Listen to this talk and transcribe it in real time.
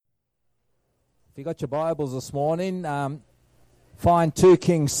If you got your Bibles this morning, find 2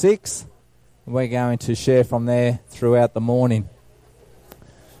 Kings 6. We're going to share from there throughout the morning.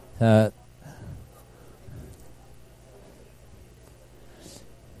 The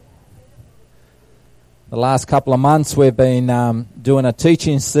last couple of months we've been doing a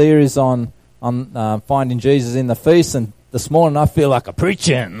teaching series on finding Jesus in the feast, and this morning I feel like a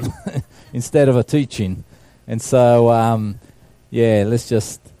preaching instead of a teaching. And so, let's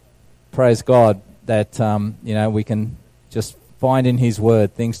just praise God that we can just find in His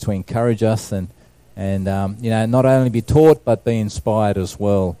Word things to encourage us and not only be taught but be inspired as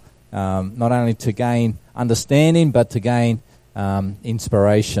well. Not only to gain understanding but to gain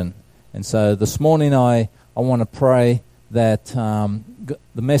inspiration. And so this morning I want to pray that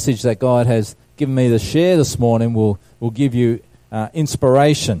the message that God has given me to share this morning will give you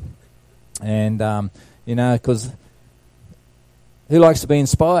inspiration. And because who likes to be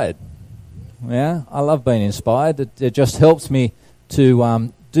inspired? Yeah, I love being inspired. It just helps me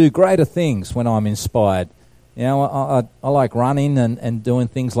to do greater things when I'm inspired. I like running and doing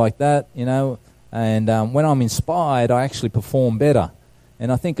things like that, and when I'm inspired, I actually perform better.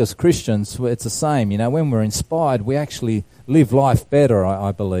 And I think as Christians, it's the same. When we're inspired, we actually live life better,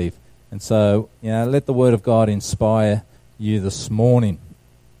 I believe. And so, let the Word of God inspire you this morning.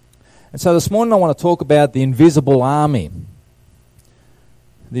 And so this morning I want to talk about the invisible army.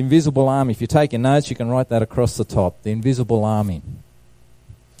 The invisible army. If you take your notes, you can write that across the top. The invisible army.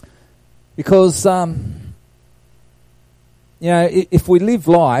 Because, if we live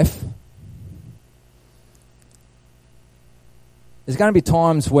life, there's going to be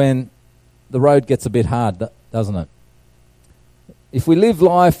times when the road gets a bit hard, doesn't it? If we live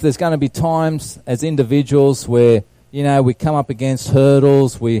life, there's going to be times as individuals where, we come up against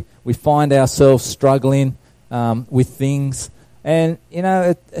hurdles, we find ourselves struggling with things. And,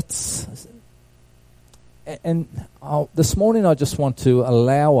 this morning I just want to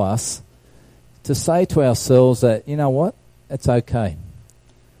allow us to say to ourselves that, it's okay.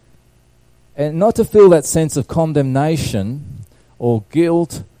 And not to feel that sense of condemnation or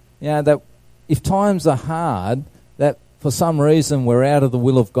guilt, that if times are hard, that for some reason we're out of the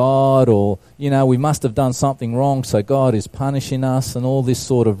will of God, or, we must have done something wrong, so God is punishing us, and all this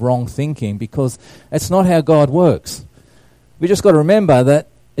sort of wrong thinking, because that's not how God works. We just got to remember that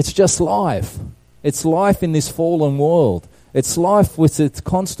it's just life. It's life in this fallen world. It's life with its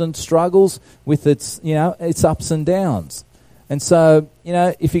constant struggles, with its, its ups and downs. And so,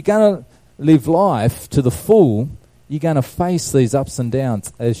 if you're going to live life to the full, you're going to face these ups and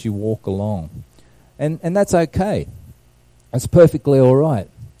downs as you walk along. And that's okay. It's perfectly all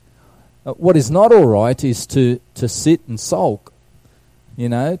right. What is not all right is to sit and sulk,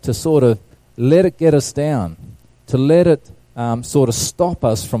 to sort of let it get us down, to let it sort of stop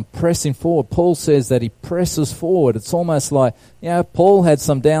us from pressing forward. Paul says that he presses forward. It's almost like, Paul had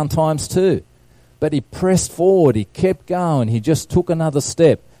some down times too, but he pressed forward, he kept going, he just took another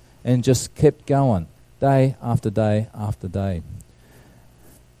step and just kept going, day after day after day.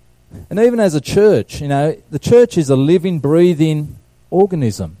 And even as a church, the church is a living, breathing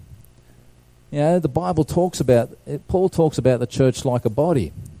organism. The Bible talks about, Paul talks about the church like a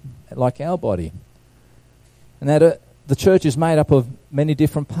body, like our body. And that the church is made up of many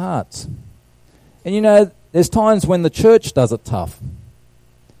different parts. And there's times when the church does it tough.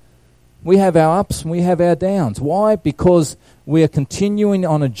 We have our ups and we have our downs. Why? Because we are continuing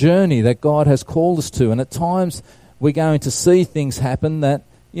on a journey that God has called us to. And at times we're going to see things happen that,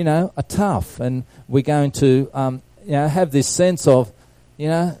 are tough. And we're going to, have this sense of,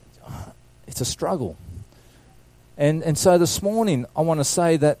 it's a struggle. And so this morning I want to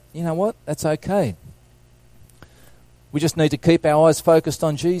say that, that's okay. We just need to keep our eyes focused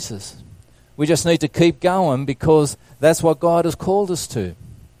on Jesus. We just need to keep going because that's what God has called us to.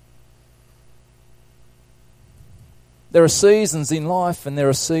 There are seasons in life and there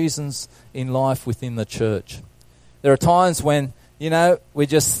are seasons in life within the church. There are times when, we're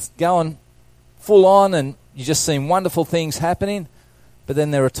just going full on and you just see wonderful things happening. But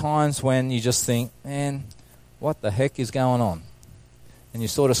then there are times when you just think, man, what the heck is going on? And you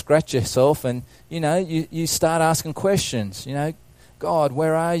sort of scratch yourself and, you start asking questions. God,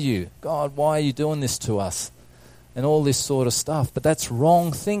 where are you? God, why are you doing this to us? And all this sort of stuff. But that's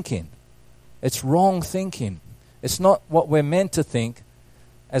wrong thinking. It's wrong thinking. It's not what we're meant to think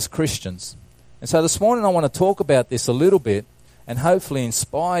as Christians. And so this morning I want to talk about this a little bit and hopefully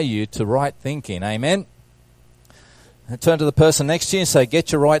inspire you to right thinking. Amen? And turn to the person next to you and say,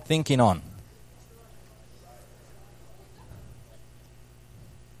 get your right thinking on.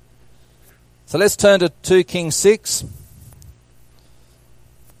 So let's turn to 2 Kings 6.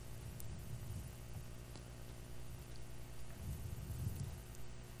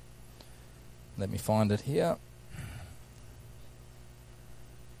 Let me find it here.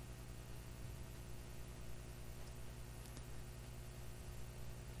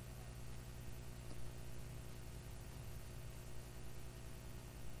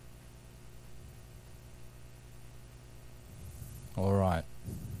 All right.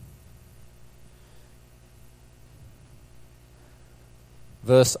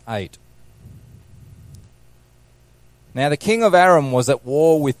 Verse 8. Now the king of Aram was at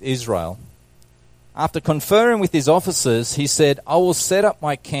war with Israel. After conferring with his officers, he said, I will set up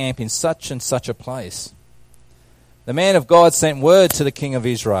my camp in such and such a place. The man of God sent word to the king of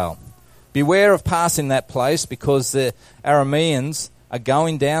Israel, beware of passing that place, because the Arameans are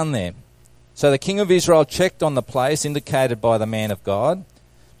going down there. So the king of Israel checked on the place indicated by the man of God.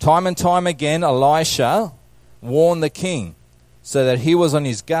 Time and time again, Elisha warned the king, so that he was on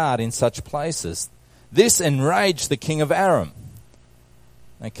his guard in such places. This enraged the king of Aram.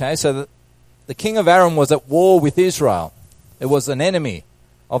 Okay, so the king of Aram was at war with Israel. It was an enemy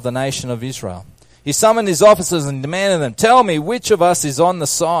of the nation of Israel. He summoned his officers and demanded them, tell me which of us is on the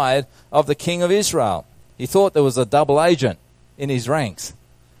side of the king of Israel. He thought there was a double agent in his ranks,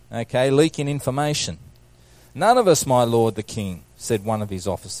 okay, leaking information. None of us, my lord the king, said one of his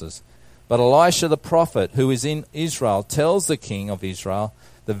officers. But Elisha the prophet, who is in Israel, tells the king of Israel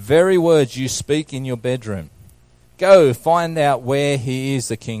the very words you speak in your bedroom. Go, find out where he is,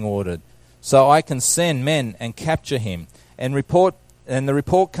 the king ordered, so I can send men and capture him. And the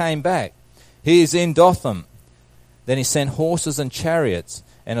report came back. He is in Dothan. Then he sent horses and chariots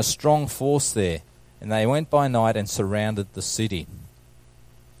and a strong force there, and they went by night and surrounded the city.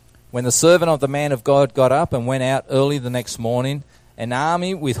 When the servant of the man of God got up and went out early the next morning, an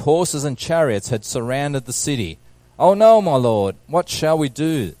army with horses and chariots had surrounded the city. Oh no, my lord, what shall we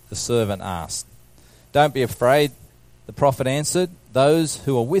do? The servant asked. Don't be afraid, the prophet answered. Those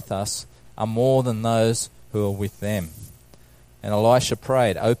who are with us are more than those who are with them. And Elisha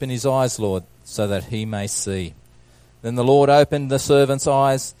prayed, open his eyes, Lord, so that he may see. Then the Lord opened the servant's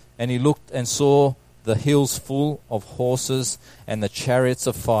eyes, and he looked and saw the hills full of horses and the chariots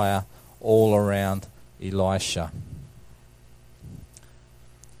of fire all around Elisha.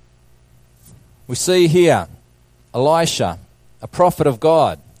 We see here Elisha, a prophet of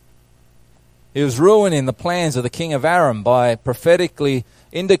God. He was ruining the plans of the king of Aram by prophetically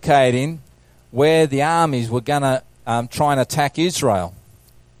indicating where the armies were going to try and attack Israel.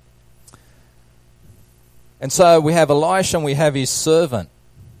 And so we have Elisha and we have his servant.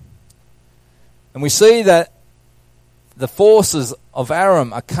 And we see that the forces of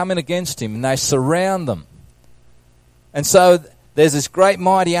Aram are coming against him and they surround them. And so there's this great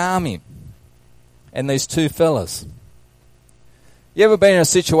mighty army and these two fellas. You ever been in a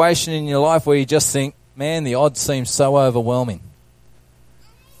situation in your life where you just think, man, the odds seem so overwhelming?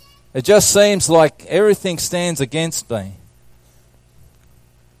 It just seems like everything stands against me.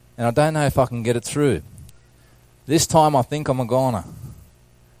 And I don't know if I can get it through. This time I think I'm a goner.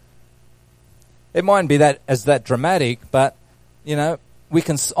 It mightn't be that dramatic, but, you know, we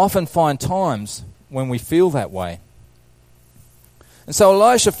can often find times when we feel that way. And so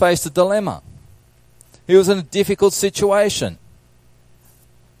Elisha faced a dilemma. He was in a difficult situation.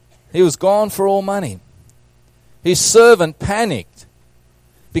 He was gone for all money. His servant panicked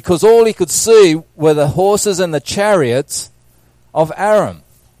because all he could see were the horses and the chariots of Aram,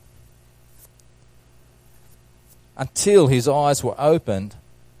 until his eyes were opened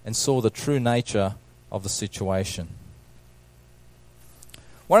and saw the true nature of the situation.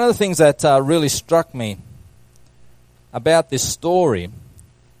 One of the things that really struck me about this story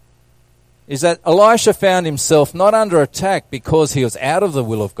is that Elisha found himself not under attack because he was out of the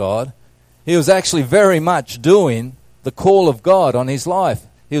will of God. He was actually very much doing the call of God on his life.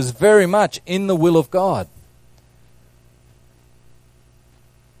 He was very much in the will of God.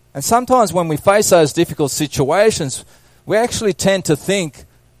 And sometimes when we face those difficult situations, we actually tend to think,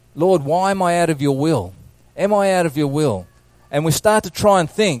 Lord, why am I out of your will? Am I out of your will? And we start to try and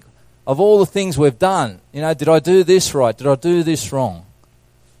think of all the things we've done. You know, did I do this right? Did I do this wrong?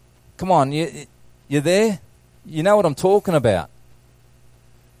 Come on, you there? You know what I'm talking about.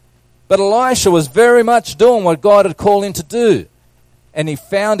 But Elisha was very much doing what God had called him to do. And he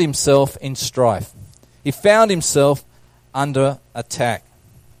found himself in strife. He found himself under attack.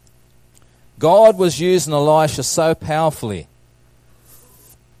 God was using Elisha so powerfully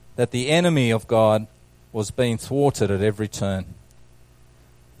that the enemy of God was being thwarted at every turn.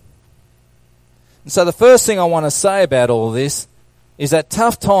 And so the first thing I want to say about all this is that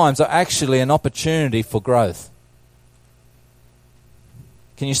tough times are actually an opportunity for growth.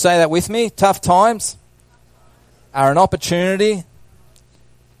 Can you say that with me? Tough times are an opportunity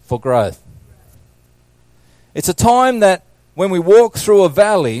for growth. It's a time that when we walk through a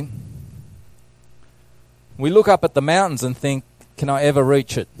valley, we look up at the mountains and think, can I ever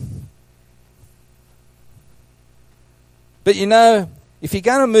reach it? But you know, if you're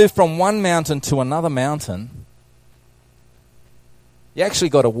going to move from one mountain to another mountain, you actually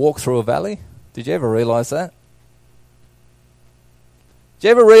got to walk through a valley. Did you ever realize that? Did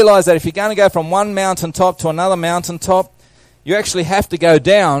you ever realize that if you're going to go from one mountaintop to another mountaintop, you actually have to go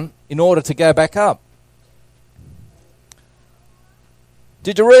down in order to go back up?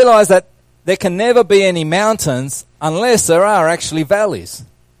 Did you realize that there can never be any mountains unless there are actually valleys?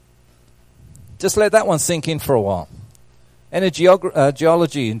 Just let that one sink in for a while. Any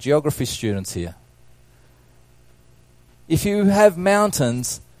geology and geography students here? If you have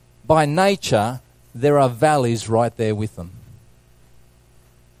mountains, by nature, there are valleys right there with them.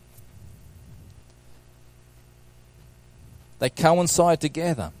 They coincide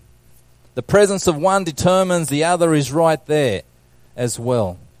together. The presence of one determines the other is right there as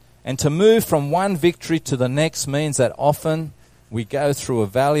well. And to move from one victory to the next means that often we go through a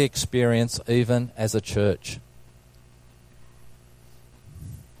valley experience even as a church.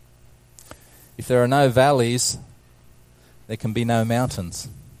 If there are no valleys, there can be no mountains.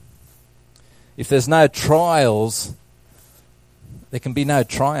 If there's no trials, there can be no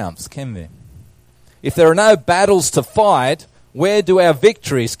triumphs, can there? If there are no battles to fight, where do our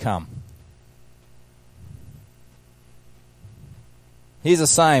victories come? Here's a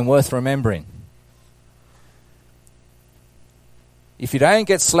saying worth remembering. If you don't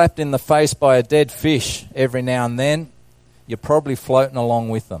get slapped in the face by a dead fish every now and then, you're probably floating along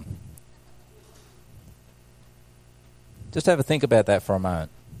with them. Just have a think about that for a moment.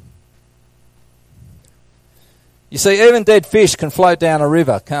 You see, even dead fish can float down a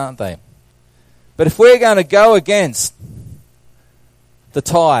river, can't they? But if we're going to go against the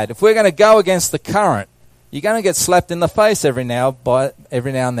tide, if we're going to go against the current, you're going to get slapped in the face every now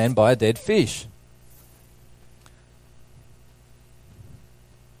and then by a dead fish.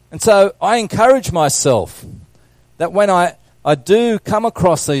 And so I encourage myself that when I do come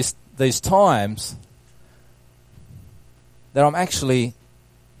across these times, that I'm actually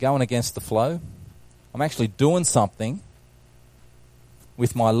going against the flow. I'm actually doing something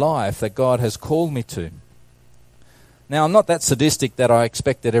with my life that God has called me to. Now, I'm not that sadistic that I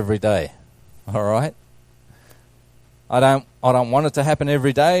expect it every day. All right? I don't want it to happen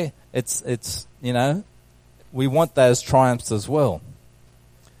every day. It's you know, we want those triumphs as well.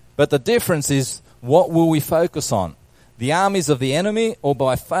 But the difference is, what will we focus on? The armies of the enemy, or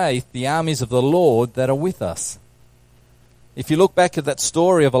by faith, the armies of the Lord that are with us? If you look back at that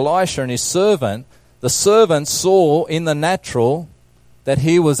story of Elisha and his servant, the servant saw in the natural that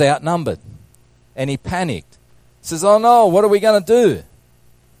he was outnumbered. And he panicked. He says, oh no, what are we going to do?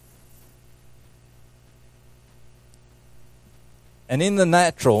 And in the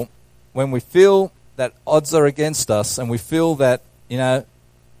natural, when we feel that odds are against us and we feel that, you know,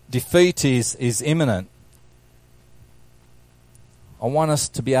 defeat is imminent, I want us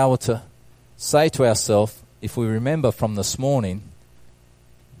to be able to say to ourselves, if we remember from this morning,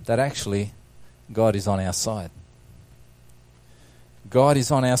 that actually God is on our side. God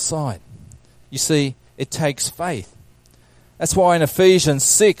is on our side. You see, it takes faith. That's why in Ephesians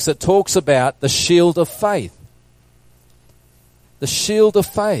 6 it talks about the shield of faith. The shield of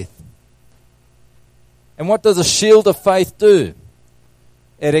faith. And what does a shield of faith do?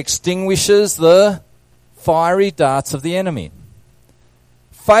 It extinguishes the fiery darts of the enemy.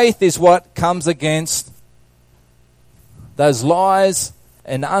 Faith is what comes against those lies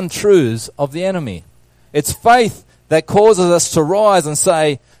and untruths of the enemy. It's faith that causes us to rise and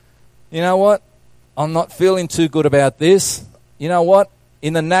say, you know what? I'm not feeling too good about this. You know what?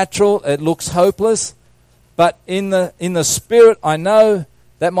 In the natural, it looks hopeless. But in the spirit, I know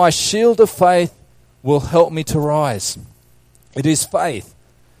that my shield of faith will help me to rise. It is faith.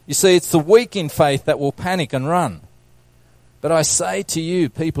 You see, it's the weak in faith that will panic and run. But I say to you,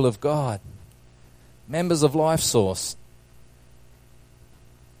 people of God, members of LifeSource,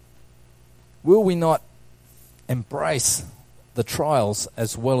 will we not embrace the trials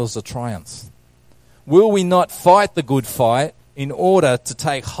as well as the triumphs? Will we not fight the good fight in order to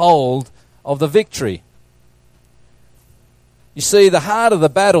take hold of the victory? You see, the harder the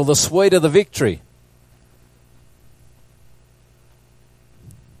battle, the sweeter the victory.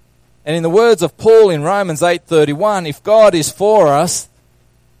 And in the words of Paul in Romans 8:31, if God is for us,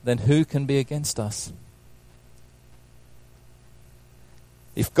 then who can be against us?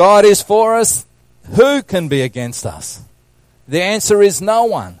 If God is for us, who can be against us? The answer is no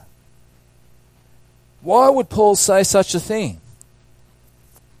one. Why would Paul say such a thing?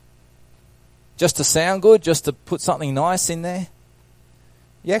 just to sound good, just to put something nice in there.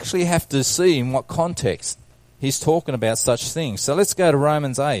 You actually have to see in what context he's talking about such things. So let's go to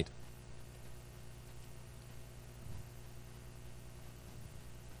Romans 8.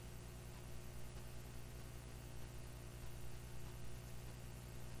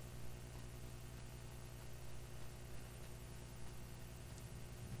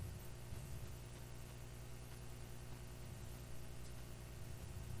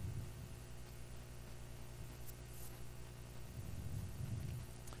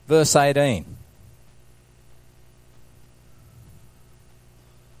 Verse 18.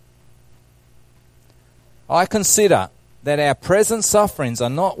 I consider that our present sufferings are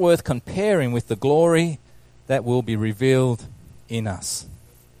not worth comparing with the glory that will be revealed in us.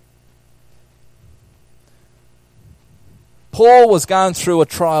 Paul was going through a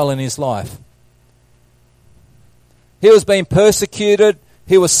trial in his life. He was being persecuted.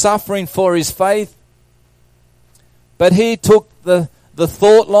 He was suffering for his faith. But he took the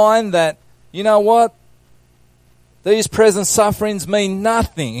thought line that, you know what? These present sufferings mean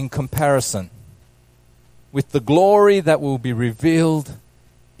nothing in comparison with the glory that will be revealed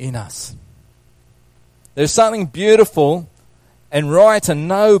in us. There's something beautiful and right and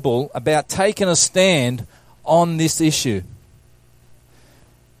noble about taking a stand on this issue.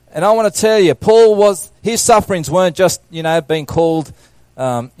 And I want to tell you, his sufferings weren't just, being called,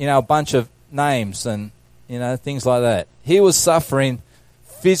 a bunch of names and, things like that. He was suffering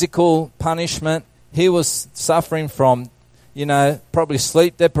physical punishment. He was suffering from, probably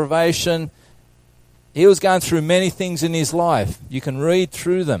sleep deprivation. He was going through many things in his life. You can read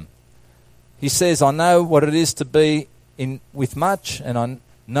through them. He says, I know what it is to be with much, and I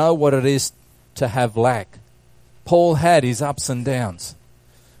know what it is to have lack. Paul had his ups and downs.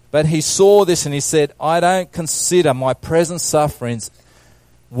 But he saw this and he said, I don't consider my present sufferings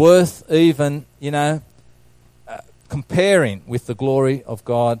worth even, comparing with the glory of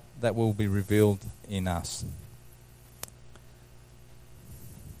God that will be revealed in us.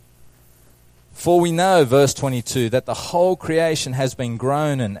 For we know, verse 22, that the whole creation has been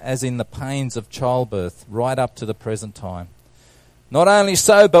groaning as in the pains of childbirth right up to the present time. Not only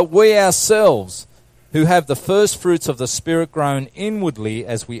so, but we ourselves, who have the first fruits of the Spirit, groan inwardly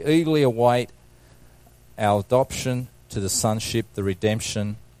as we eagerly await our adoption to the sonship, the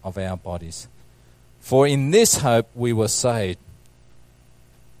redemption of our bodies. For in this hope we were saved.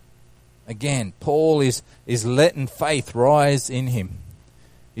 Again, Paul is letting faith rise in him.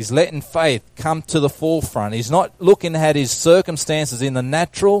 He's letting faith come to the forefront. He's not looking at his circumstances in the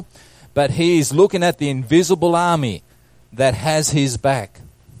natural, but he is looking at the invisible army that has his back.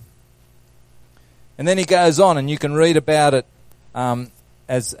 And then he goes on, and you can read about it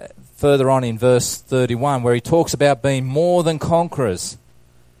as further on in verse 31, where he talks about being more than conquerors.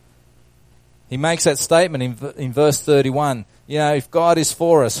 He makes that statement in verse 31, if God is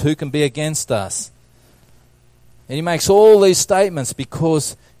for us, who can be against us? And he makes all these statements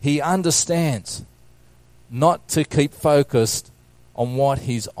because he understands not to keep focused on what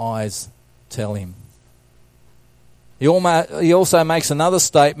his eyes tell him. He also makes another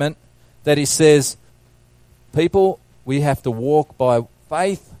statement that he says, people, we have to walk by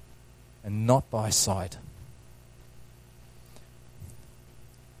faith and not by sight.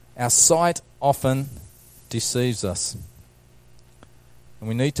 Our sight often deceives us. And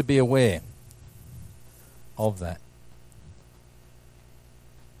we need to be aware of that.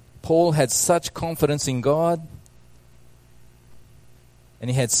 Paul had such confidence in God, and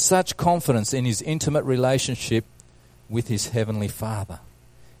he had such confidence in his intimate relationship with his heavenly Father.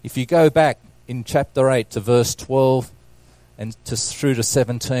 If you go back in chapter 8 to verse 12 and through to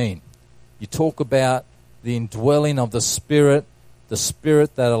 17, you talk about the indwelling of the Spirit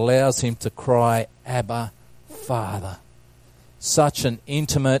that allows him to cry, Abba, Father. Such an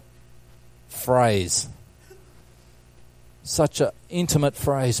intimate phrase. Such an intimate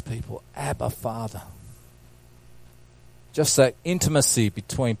phrase, people. Abba, Father. Just that intimacy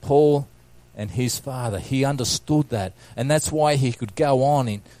between Paul and his Father. He understood that. And that's why he could go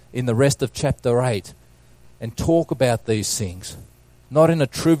on in the rest of chapter 8 and talk about these things. Not in a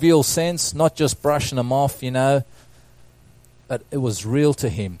trivial sense, not just brushing them off, but it was real to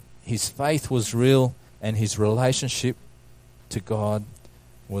him. His faith was real, and his relationship to God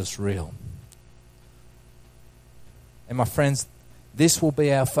was real. And my friends, this will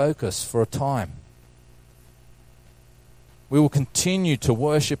be our focus for a time. We will continue to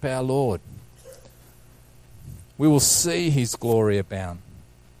worship our Lord. We will see his glory abound.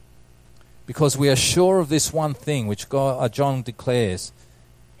 Because we are sure of this one thing, which John declares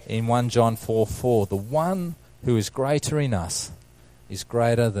in 1 John 4:4. The one who is greater in us is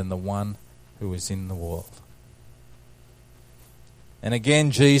greater than the one who is in the world. And again,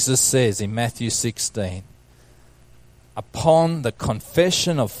 Jesus says in Matthew 16, upon the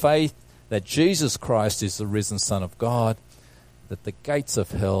confession of faith that Jesus Christ is the risen Son of God, that the gates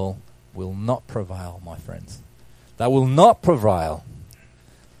of hell will not prevail, my friends. They will not prevail.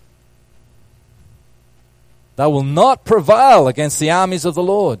 They will not prevail against the armies of the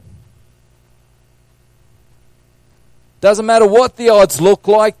Lord. Doesn't matter what the odds look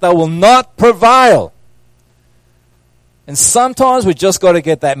like, they will not prevail. And sometimes we just got to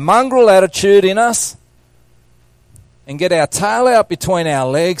get that mongrel attitude in us and get our tail out between our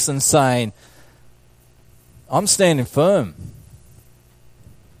legs and saying, I'm standing firm.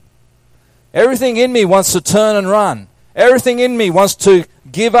 Everything in me wants to turn and run. Everything in me wants to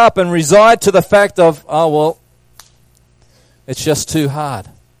give up and reside to the fact of, oh, well, it's just too hard.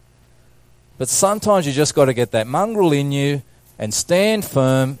 But sometimes you just got to get that mongrel in you and stand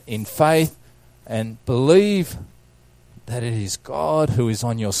firm in faith and believe that it is God who is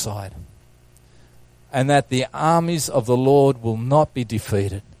on your side and that the armies of the Lord will not be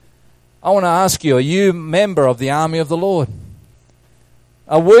defeated. I want to ask you, are you a member of the army of the Lord?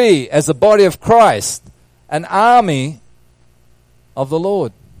 Are we, as the body of Christ, an army of the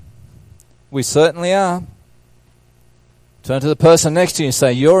Lord? We certainly are. Turn to the person next to you and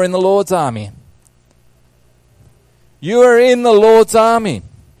say, you're in the Lord's army. You are in the Lord's army.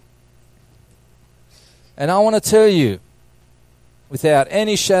 And I want to tell you, without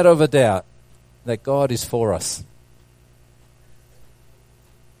any shadow of a doubt, that God is for us.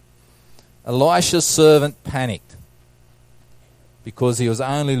 Elisha's servant panicked because he was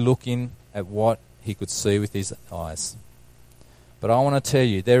only looking at what he could see with his eyes. But I want to tell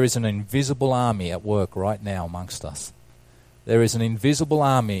you, there is an invisible army at work right now amongst us. There is an invisible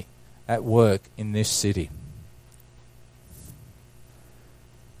army at work in this city.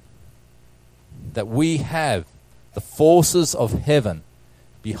 That we have the forces of heaven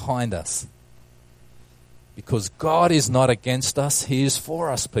behind us. Because God is not against us, He is for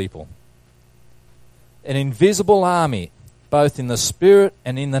us, people. An invisible army, both in the spirit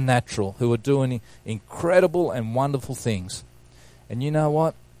and in the natural, who are doing incredible and wonderful things. And you know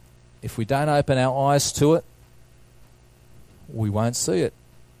what? If we don't open our eyes to it, we won't see it.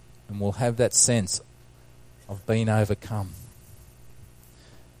 And we'll have that sense of being overcome.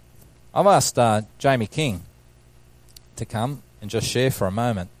 I've asked Jamie King to come and just share for a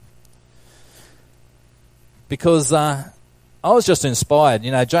moment. Because I was just inspired.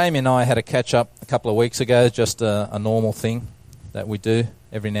 You know, Jamie and I had a catch-up a couple of weeks ago, just a normal thing that we do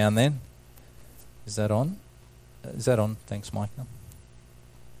every now and then. Is that on? Is that on? Thanks, Michael.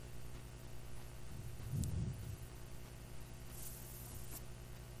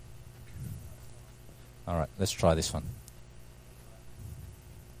 All right, let's try this one.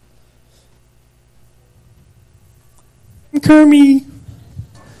 Kermie.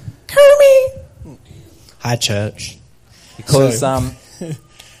 Hi, church. Because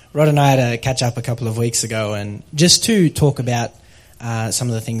Rod and I had a catch up a couple of weeks ago, and just to talk about some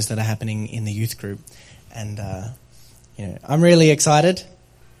of the things that are happening in the youth group, and I'm really excited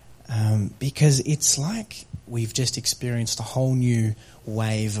because it's like we've just experienced a whole new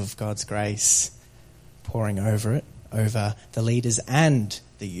wave of God's grace pouring over the leaders and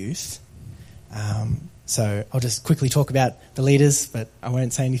the youth. So I'll just quickly talk about the leaders, but I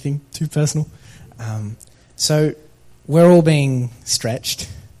won't say anything too personal. So we're all being stretched,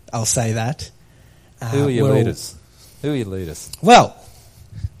 I'll say that. Who are your leaders? Who are your leaders? Well,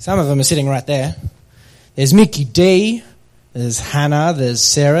 some of them are sitting right there. There's Mickey D, there's Hannah, there's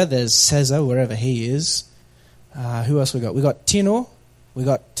Sarah, there's Cesar, wherever he is. Who else we got? We got Tino, we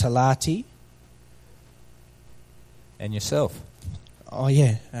got Talati. And yourself. Oh,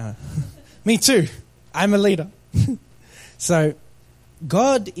 yeah. Me too. I'm a leader. So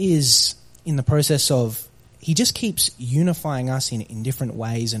God is in the process of, He just keeps unifying us in different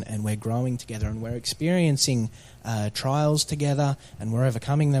ways, and we're growing together, and we're experiencing trials together, and we're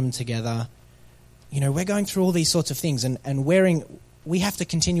overcoming them together. You know, we're going through all these sorts of things, and we have to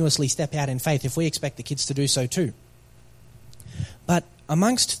continuously step out in faith if we expect the kids to do so too. But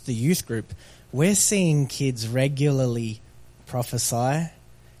amongst the youth group, we're seeing kids regularly prophesy.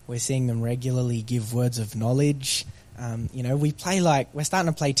 We're seeing them regularly give words of knowledge. We're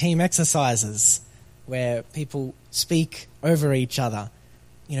starting to play team exercises where people speak over each other.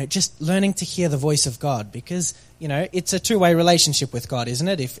 Just learning to hear the voice of God, because, it's a two-way relationship with God, isn't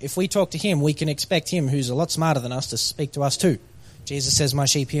it? If we talk to Him, we can expect Him, who's a lot smarter than us, to speak to us too. Jesus says, my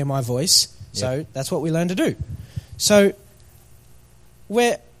sheep hear my voice. So that's what we learn to do. So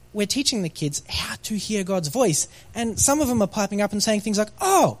we're teaching the kids how to hear God's voice. And some of them are piping up and saying things like,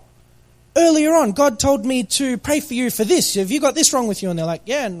 oh, earlier on, God told me to pray for you for this. Have you got this wrong with you? And they're like,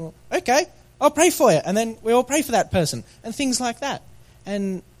 yeah, and okay, I'll pray for you. And then we all pray for that person and things like that.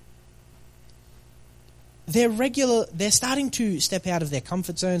 And they're starting to step out of their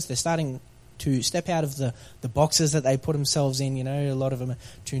comfort zones. They're starting to step out of the boxes that they put themselves in. You know, a lot of them are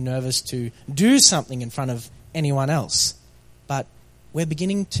too nervous to do something in front of anyone else. But we're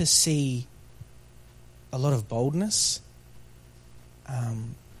beginning to see a lot of boldness,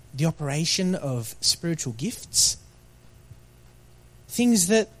 the operation of spiritual gifts, things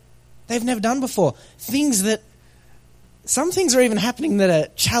that they've never done before, some things are even happening that are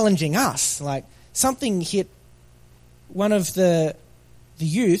challenging us. Like something hit one of the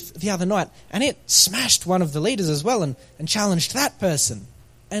youth the other night, and it smashed one of the leaders as well and challenged that person.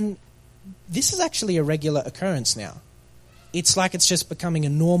 And this is actually a regular occurrence now. It's like it's just becoming a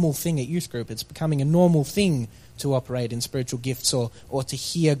normal thing at youth group. It's becoming a normal thing to operate in spiritual gifts or to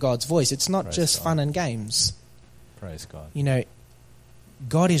hear God's voice. It's not just fun and games. Praise God. You know,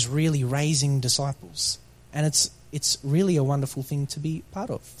 God is really raising disciples, and it's really a wonderful thing to be part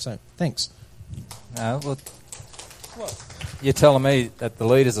of. So, thanks. Well, you're telling me that the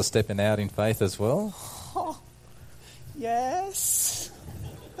leaders are stepping out in faith as well? Oh, yes,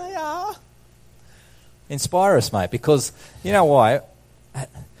 they are. Inspire us, mate, because you know why?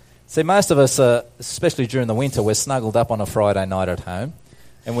 See, most of us, especially during the winter, we're snuggled up on a Friday night at home,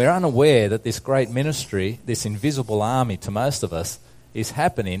 and we're unaware that this great ministry, this invisible army to most of us, is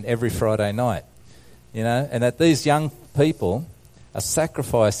happening every Friday night. You know, and that these young people are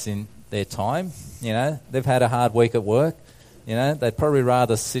sacrificing their time. You know, they've had a hard week at work. You know, they'd probably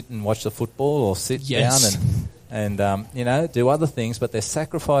rather sit and watch the football or sit down and you know, do other things, but they're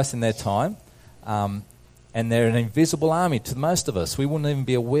sacrificing their time. And they're an invisible army to most of us. We wouldn't even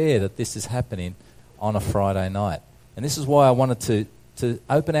be aware that this is happening on a Friday night. And this is why I wanted to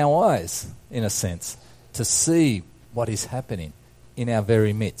open our eyes, in a sense, to see what is happening in our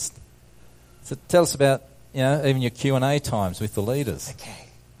very midst. So tell us about, you know, even your Q&A times with the leaders. Okay.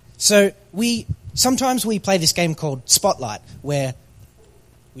 So sometimes we play this game called Spotlight, where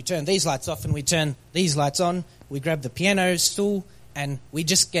we turn these lights off and we turn these lights on. We grab the piano stool and we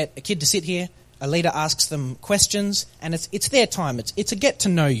just get a kid to sit here. A leader asks them questions, and it's their time. It's a get to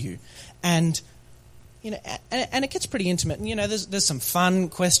know you, and you know, and it gets pretty intimate. And you know, there's some fun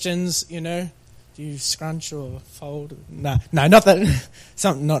questions. You know, do you scrunch or fold? No, not that.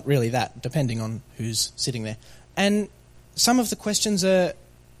 Not really that. Depending on who's sitting there, and some of the questions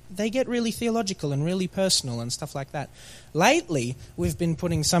they get really theological and really personal and stuff like that. Lately, we've been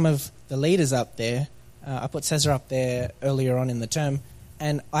putting some of the leaders up there. I put Cesar up there earlier on in the term.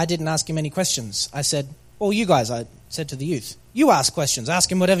 And I didn't ask him any questions. I said, well, you guys, I said to the youth, you ask questions.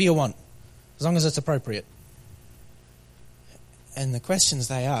 Ask him whatever you want, as long as it's appropriate. And the questions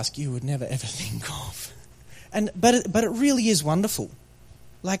they ask, you would never, ever think of. But it really is wonderful.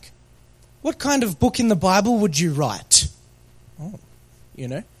 Like, what kind of book in the Bible would you write? Oh, you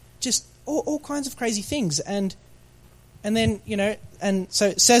know, just all kinds of crazy things. And then, you know, and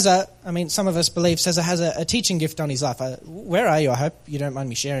so Cesar, I mean, some of us believe Cesar has a teaching gift on his life. Where are you? I hope you don't mind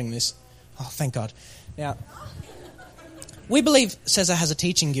me sharing this. Oh, thank God. Now, we believe Cesar has a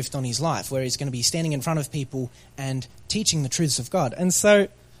teaching gift on his life where he's going to be standing in front of people and teaching the truths of God. And so,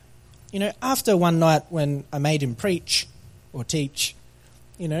 you know, after one night when I made him preach or teach,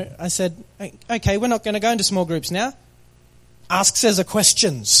 you know, I said, okay, we're not going to go into small groups now. Ask Cesar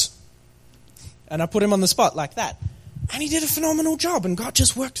questions. And I put him on the spot like that. And he did a phenomenal job, and God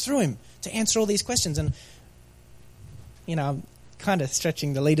just worked through him to answer all these questions. And, you know, I'm kind of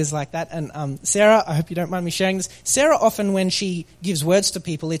stretching the leaders like that. And Sarah, I hope you don't mind me sharing this. Sarah often, when she gives words to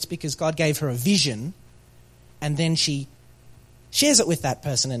people, it's because God gave her a vision, and then she shares it with that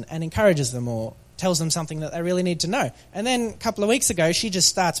person and encourages them or tells them something that they really need to know. And then a couple of weeks ago, she just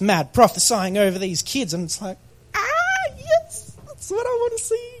starts mad prophesying over these kids, and it's like, yes, that's what I want to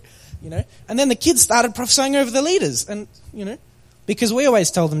see. You know, and then the kids started prophesying over the leaders, and you know, because we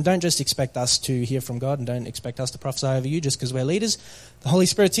always tell them, don't just expect us to hear from God, and don't expect us to prophesy over you just because we're leaders. The Holy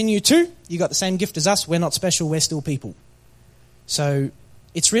Spirit's in you too. You got the same gift as us. We're not special. We're still people. So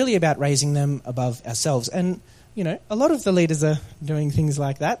it's really about raising them above ourselves, and you know, a lot of the leaders are doing things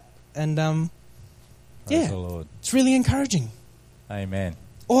like that, and Praise the Lord. It's really encouraging. Amen.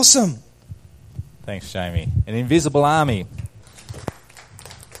 Awesome. Thanks, Jamie. An invisible army.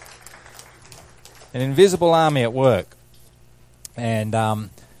 An invisible army at work. And,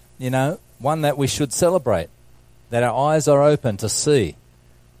 you know, one that we should celebrate, that our eyes are open to see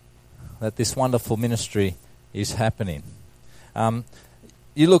that this wonderful ministry is happening.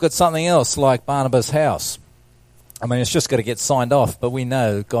 You look at something else like Barnabas' house. I mean, it's just got to get signed off, but we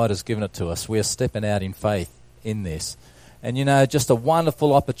know God has given it to us. We are stepping out in faith in this. And, just a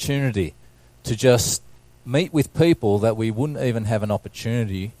wonderful opportunity to just meet with people that we wouldn't even have an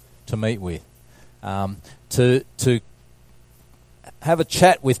opportunity to meet with. To have a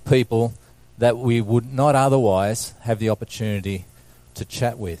chat with people that we would not otherwise have the opportunity to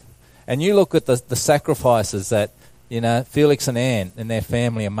chat with. And you look at the sacrifices that, Felix and Anne and their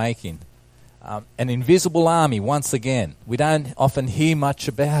family are making. An invisible army, once again. We don't often hear much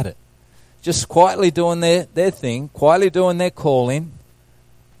about it. Just quietly doing their thing, quietly doing their calling,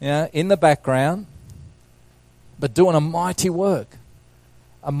 in the background, but doing a mighty work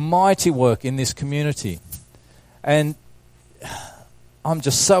in this community. And I'm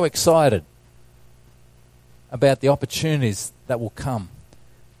just so excited about the opportunities that will come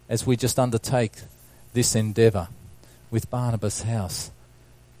as we just undertake this endeavour with Barnabas House.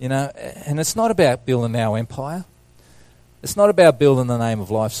 And it's not about building our empire. It's not about building the name of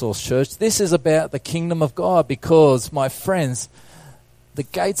LifeSource Church. This is about the kingdom of God, because, my friends, the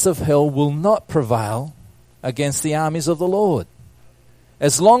gates of hell will not prevail against the armies of the Lord.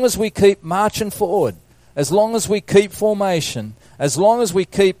 As long as we keep marching forward, as long as we keep formation, as long as we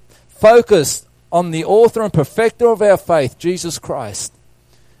keep focused on the author and perfecter of our faith, Jesus Christ,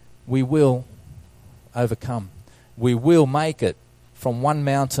 we will overcome. We will make it from one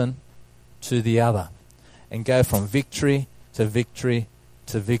mountain to the other and go from victory to victory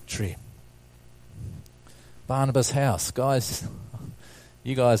to victory. Barnabas House, guys,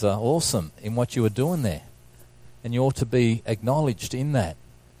 you guys are awesome in what you are doing there. And you ought to be acknowledged in that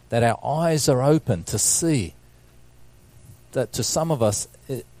our eyes are open to see that to some of us,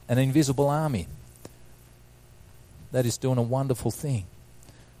 an invisible army that is doing a wonderful thing.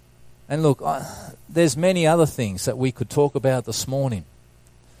 And look, there's many other things that we could talk about this morning.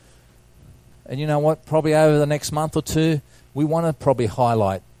 And you know what? Probably over the next month or two, we want to probably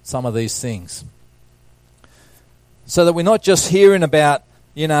highlight some of these things. So that we're not just hearing about,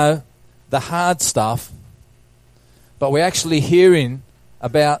 the hard stuff, but we're actually hearing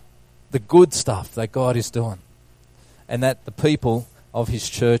about the good stuff that God is doing and that the people of His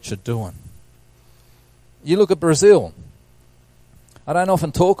church are doing. You look at Brazil. I don't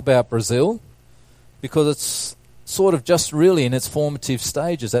often talk about Brazil because it's sort of just really in its formative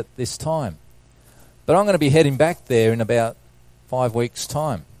stages at this time. But I'm going to be heading back there in about 5 weeks'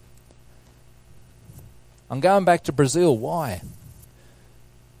 time. I'm going back to Brazil. Why?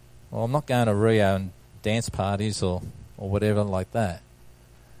 Well, I'm not going to Rio and dance parties or whatever like that.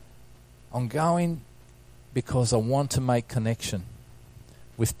 I'm going because I want to make connection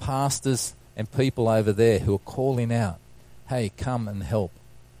with pastors and people over there who are calling out, hey, come and help.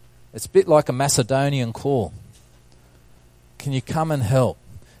 It's a bit like a Macedonian call. Can you come and help?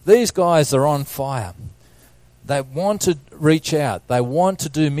 These guys are on fire. They want to reach out. They want to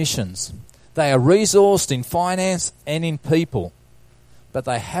do missions. They are resourced in finance and in people. But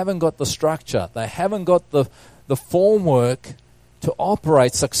they haven't got the structure. They haven't got the formwork to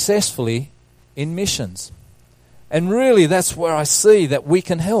operate successfully in missions. And really that's where I see that we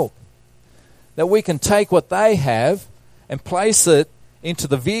can help. That we can take what they have and place it into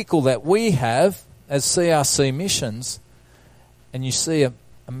the vehicle that we have as CRC missions, and you see a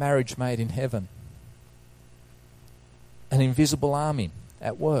marriage made in heaven. An invisible army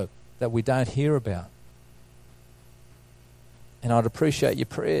at work that we don't hear about. And I'd appreciate your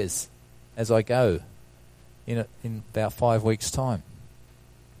prayers as I go in about 5 weeks' time.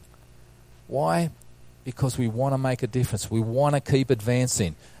 Why? Because we want to make a difference. We want to keep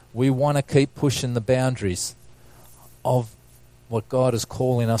advancing. We want to keep pushing the boundaries of what God is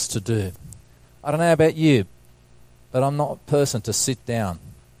calling us to do. I don't know about you, but I'm not a person to sit down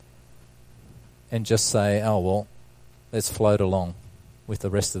and just say, oh, well, let's float along with the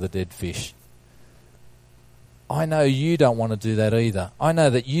rest of the dead fish. I know you don't want to do that either. I know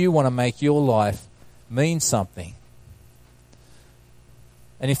that you want to make your life mean something.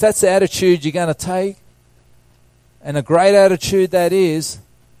 And if that's the attitude you're going to take, and a great attitude that is,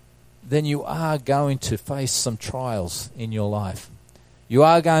 then you are going to face some trials in your life. You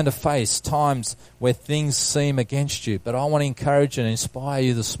are going to face times where things seem against you. But I want to encourage and inspire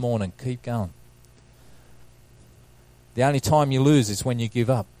you this morning. Keep going. The only time you lose is when you give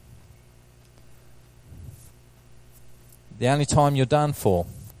up. The only time you're done for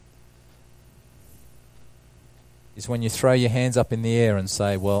is when you throw your hands up in the air and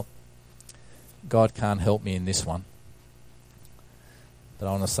say, well, God can't help me in this one. But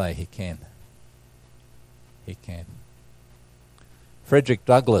I want to say He can. He can. Frederick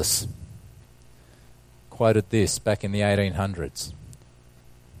Douglass quoted this back in the 1800s.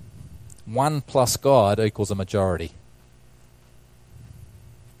 1 plus God equals a majority.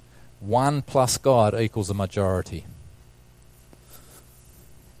 1 plus God equals a majority.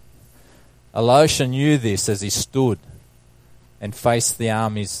 Elisha knew this as he stood and faced the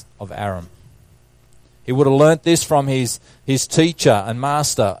armies of Aram. He would have learnt this from his teacher and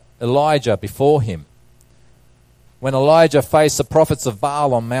master, Elijah, before him. When Elijah faced the prophets of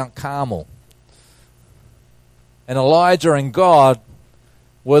Baal on Mount Carmel. And Elijah and God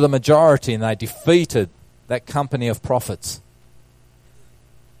were the majority, and they defeated that company of prophets.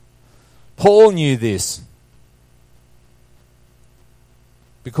 Paul knew this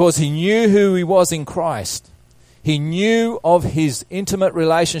because he knew who he was in Christ. He knew of his intimate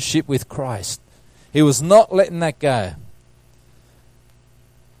relationship with Christ. He was not letting that go.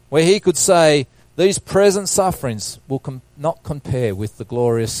 Where he could say, these present sufferings will not compare with the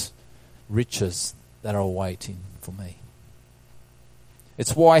glorious riches that are awaiting for me.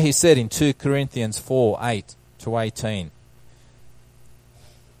 It's why he said in 2 Corinthians 4, 8 to 18,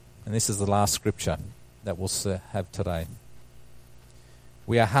 and this is the last scripture that we'll have today.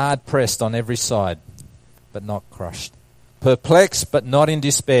 We are hard pressed on every side, but not crushed. Perplexed, but not in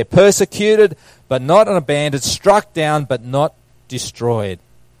despair. Persecuted, but not abandoned. Struck down, but not destroyed.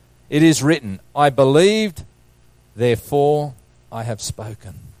 It is written, I believed, therefore I have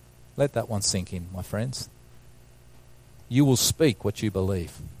spoken. Let that one sink in, my friends. You will speak what you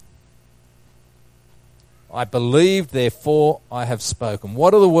believe. I believed, therefore I have spoken.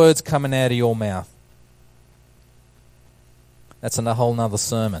 What are the words coming out of your mouth? That's a whole nother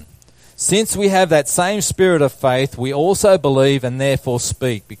sermon. Since we have that same spirit of faith, we also believe and therefore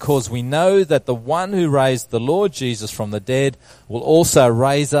speak, because we know that the one who raised the Lord Jesus from the dead will also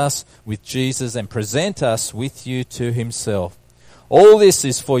raise us with Jesus and present us with you to himself. All this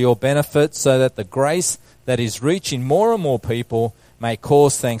is for your benefit, so that the grace that is reaching more and more people may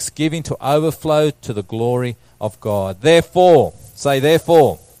cause thanksgiving to overflow to the glory of God. Therefore, say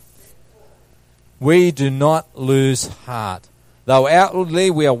therefore, we do not lose heart. Though outwardly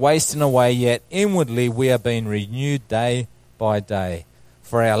we are wasting away, yet inwardly we are being renewed day by day.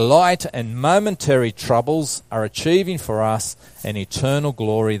 For our light and momentary troubles are achieving for us an eternal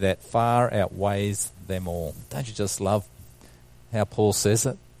glory that far outweighs them all. Don't you just love how Paul says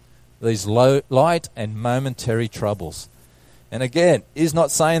it? These light and momentary troubles. And again, he's not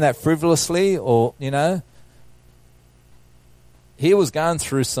saying that frivolously or, he was going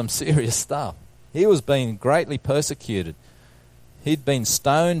through some serious stuff. He was being greatly persecuted. He'd been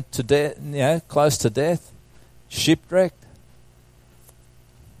stoned to death, close to death, shipwrecked.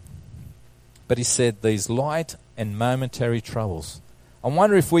 But he said these light and momentary troubles. I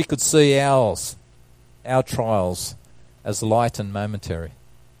wonder if we could see our trials as light and momentary.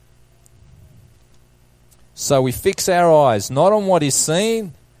 So we fix our eyes not on what is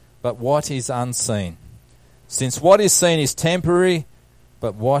seen, but what is unseen. Since what is seen is temporary,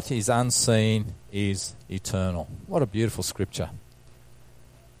 but what is unseen is eternal. What a beautiful scripture.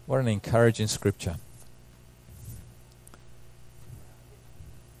 What an encouraging scripture.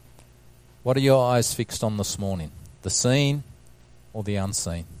 What are your eyes fixed on this morning? The seen or the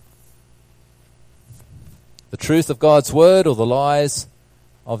unseen? The truth of God's word or the lies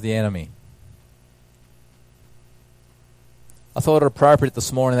of the enemy? I thought it appropriate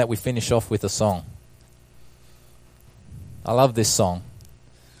this morning that we finish off with a song. I love this song.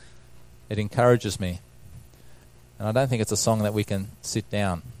 It encourages me. And I don't think it's a song that we can sit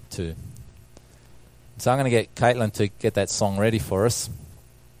down to. So I'm going to get Caitlin to get that song ready for us.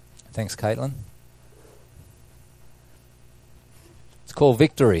 Thanks, Caitlin. It's called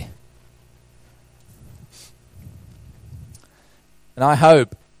Victory. And I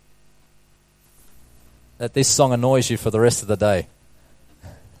hope that this song annoys you for the rest of the day.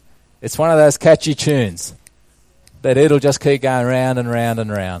 It's one of those catchy tunes that it'll just keep going round and round and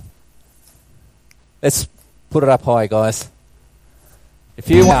round. Let's put it up high, guys. If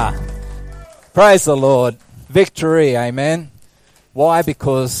you are, praise the Lord. Victory, amen. Why?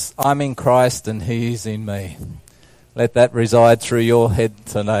 Because I'm in Christ and He's in me. Let that reside through your head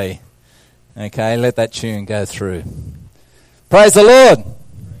today. Okay, let that tune go through. Praise the Lord.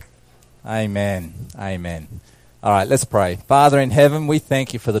 Amen. Amen. All right, let's pray. Father in heaven, we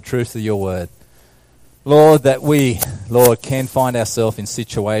thank you for the truth of your word. Lord, that we, Lord, can find ourselves in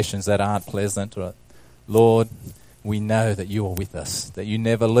situations that aren't pleasant. Lord, we know that you are with us, that you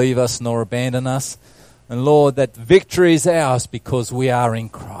never leave us nor abandon us. And Lord, that victory is ours because we are in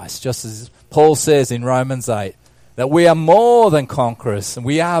Christ. Just as Paul says in Romans 8, that we are more than conquerors and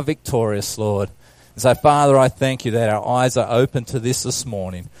we are victorious, Lord. And so, Father, I thank you that our eyes are open to this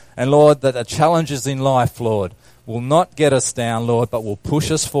morning. And Lord, that the challenges in life, Lord, will not get us down, Lord, but will push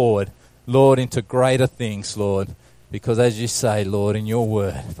us forward Lord, into greater things, Lord. Because as you say, Lord, in your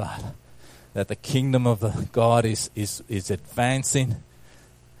word, Father, that the kingdom of God is advancing,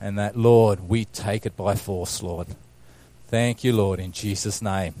 and that, Lord, we take it by force, Lord. Thank you, Lord, in Jesus'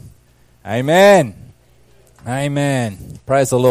 name. Amen. Amen. Praise the Lord.